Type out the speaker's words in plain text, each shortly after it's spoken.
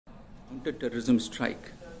counter-terrorism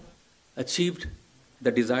strike achieved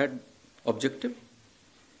the desired objective.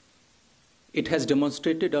 It has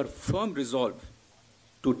demonstrated our firm resolve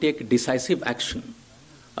to take decisive action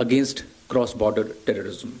against cross-border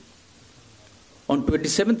terrorism. On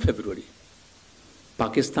 27th February,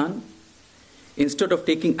 Pakistan, instead of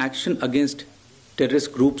taking action against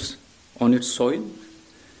terrorist groups on its soil,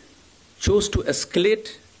 chose to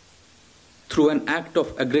escalate through an act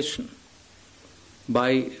of aggression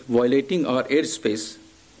by violating our airspace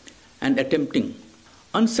and attempting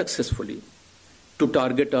unsuccessfully to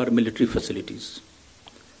target our military facilities.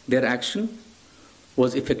 Their action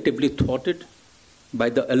was effectively thwarted by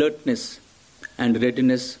the alertness and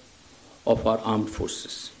readiness of our armed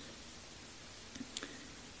forces.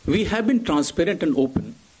 We have been transparent and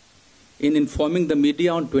open in informing the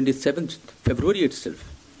media on 27th February itself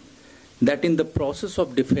that in the process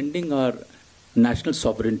of defending our national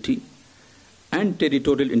sovereignty and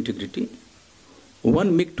territorial integrity,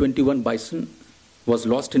 one MiG-21 Bison was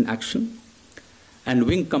lost in action and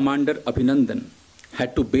Wing Commander Abhinandan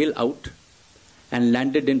had to bail out and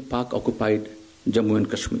landed in Pak-occupied Jammu and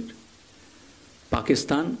Kashmir.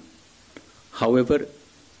 Pakistan, however,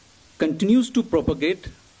 continues to propagate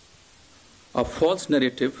a false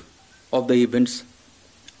narrative of the events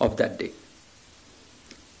of that day.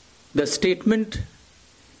 The statement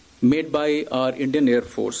made by our Indian Air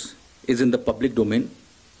Force is in the public domain.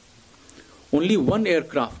 Only one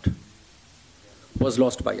aircraft was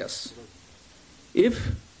lost by us.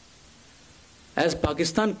 If, as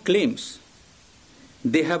Pakistan claims,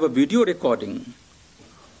 they have a video recording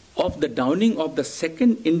of the downing of the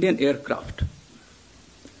second Indian aircraft,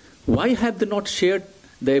 why have they not shared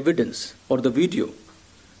the evidence or the video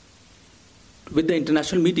with the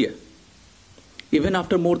international media, even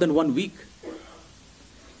after more than 1 week?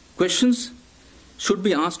 Questions should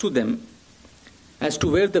be asked to them as to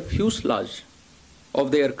where the fuselage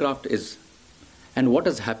of the aircraft is and what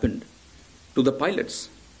has happened to the pilots.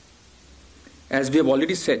 As we have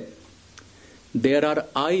already said, there are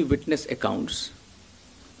eyewitness accounts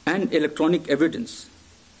and electronic evidence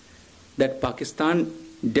that Pakistan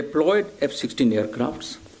deployed F-16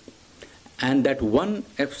 aircrafts and that one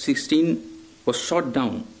F-16 was shot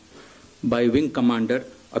down by Wing Commander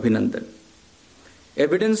Abhinandan.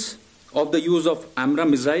 Evidence of the use of AMRA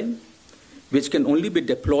missile, which can only be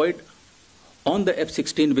deployed on the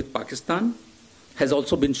F-16 with Pakistan, has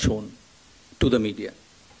also been shown to the media.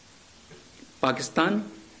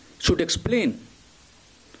 Pakistan should explain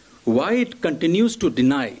why it continues to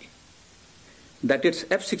deny that its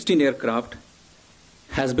F-16 aircraft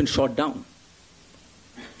has been shot down.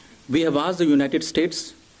 We have asked the United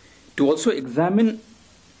States to also examine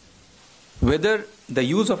whether the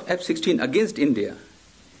use of F-16 against India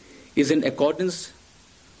is in accordance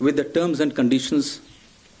with the terms and conditions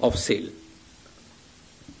of sale.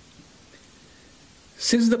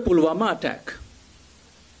 Since the Pulwama attack,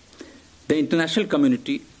 the international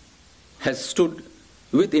community has stood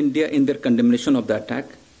with India in their condemnation of the attack,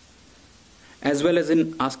 as well as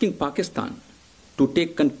in asking Pakistan to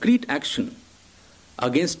take concrete action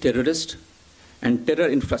against terrorists and terror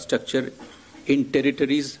infrastructure in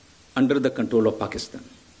territories under the control of Pakistan.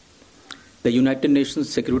 The United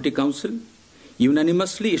Nations Security Council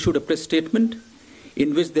unanimously issued a press statement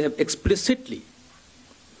in which they have explicitly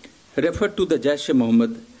referred to the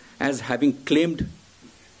jaish-e-mohmmad as having claimed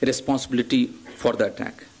responsibility for the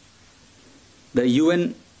attack. The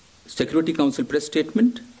UN Security Council press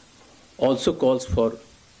statement also calls for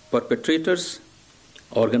perpetrators,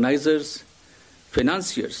 organizers,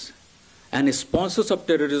 financiers, and sponsors of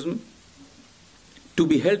terrorism to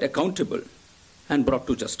be held accountable and brought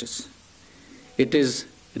to justice. It is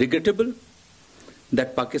regrettable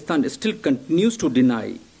that Pakistan still continues to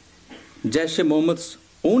deny Jaish-e-Mohammad's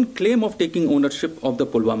own claim of taking ownership of the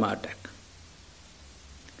Pulwama attack.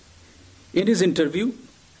 In his interview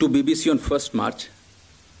to BBC on 1st March,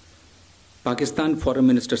 Pakistan Foreign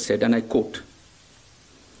Minister said, and I quote,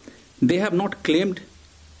 "They have not claimed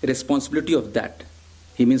responsibility of that,"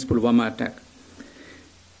 he means Pulwama attack.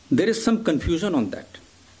 "There is some confusion on that.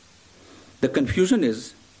 The confusion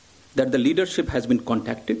is that the leadership has been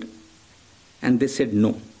contacted and they said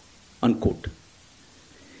no," unquote.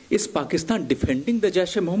 Is Pakistan defending the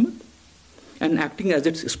Jaish-e-Mohammed and acting as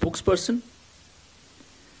its spokesperson?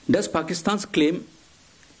 Does Pakistan's claim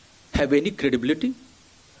have any credibility?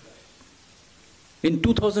 In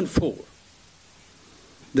 2004,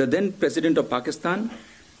 the then President of Pakistan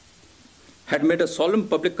had made a solemn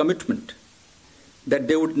public commitment that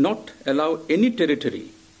they would not allow any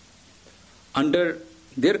territory under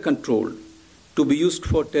their control to be used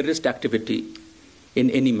for terrorist activity in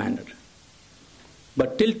any manner.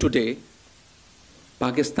 But till today,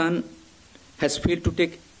 Pakistan has failed to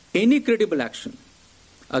take any credible action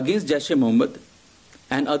against jaish-e-Mohmmad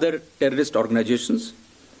and other terrorist organizations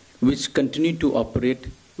which continue to operate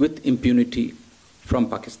with impunity from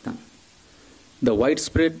Pakistan. The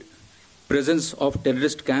widespread presence of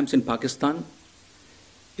terrorist camps in Pakistan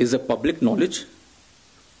is a public knowledge,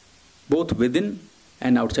 both within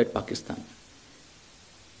and outside Pakistan.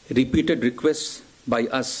 Repeated requests by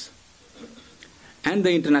us and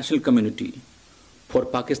the international community for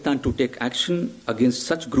Pakistan to take action against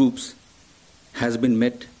such groups has been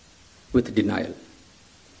met with denial.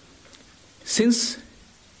 Since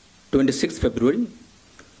 26 February,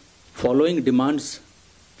 following demands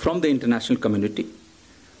from the international community,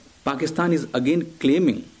 Pakistan is again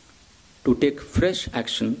claiming to take fresh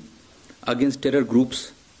action against terror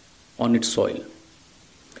groups on its soil.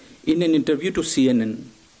 In an interview to CNN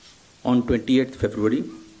on 28 February,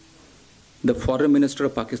 the Foreign Minister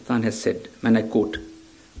of Pakistan has said, and I quote,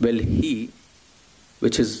 "Well, he,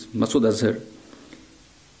 which is Masood Azhar,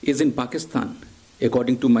 is in Pakistan,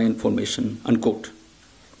 according to my information," unquote.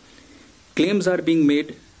 Claims are being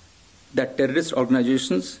made that terrorist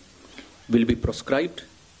organizations will be proscribed,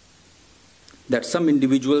 that some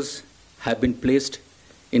individuals have been placed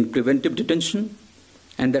in preventive detention,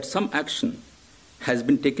 and that some action has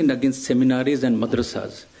been taken against seminaries and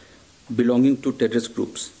madrasas belonging to terrorist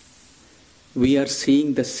groups. We are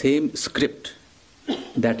seeing the same script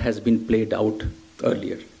that has been played out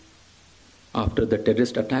earlier. After the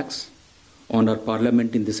terrorist attacks on our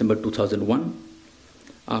parliament in December 2001,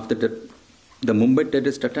 after the Mumbai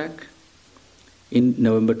terrorist attack in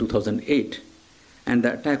November 2008, and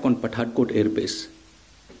the attack on Pathankot Air Base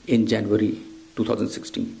in January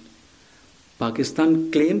 2016.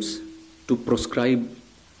 Pakistan claims to proscribe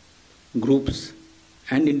groups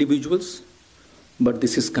and individuals, but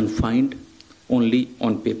this is confined only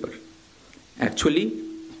on paper. Actually,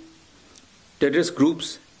 terrorist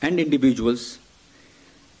groups and individuals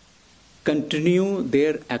continue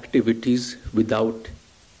their activities without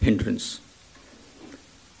hindrance.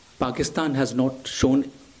 Pakistan has not shown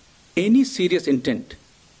any serious intent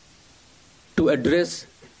to address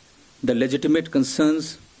the legitimate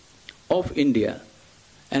concerns of India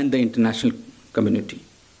and the international community.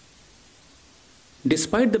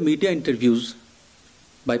 Despite the media interviews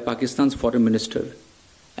by Pakistan's foreign minister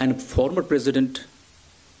and former President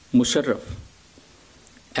Musharraf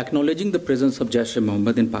acknowledging the presence of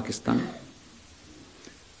jaish-e-Mohmmad in Pakistan,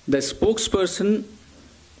 the spokesperson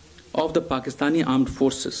of the Pakistani armed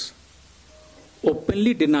forces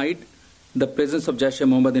openly denied the presence of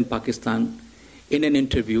jaish-e-Mohmmad in Pakistan in an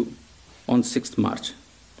interview on 6th March.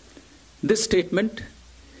 This statement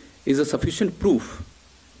is a sufficient proof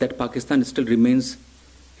that Pakistan still remains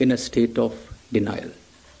in a state of denial.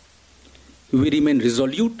 We remain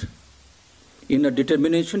resolute in a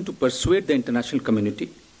determination to persuade the international community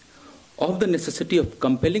of the necessity of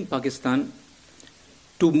compelling Pakistan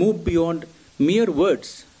to move beyond mere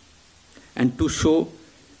words and to show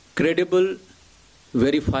credible,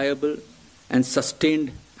 verifiable, and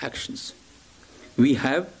sustained actions. We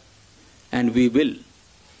have and we will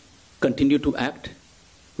continue to act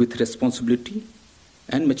with responsibility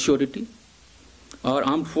and maturity. Our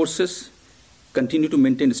armed forces continue to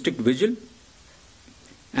maintain strict vigil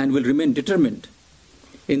and will remain determined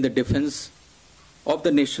in the defense of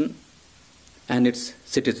the nation and its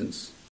citizens.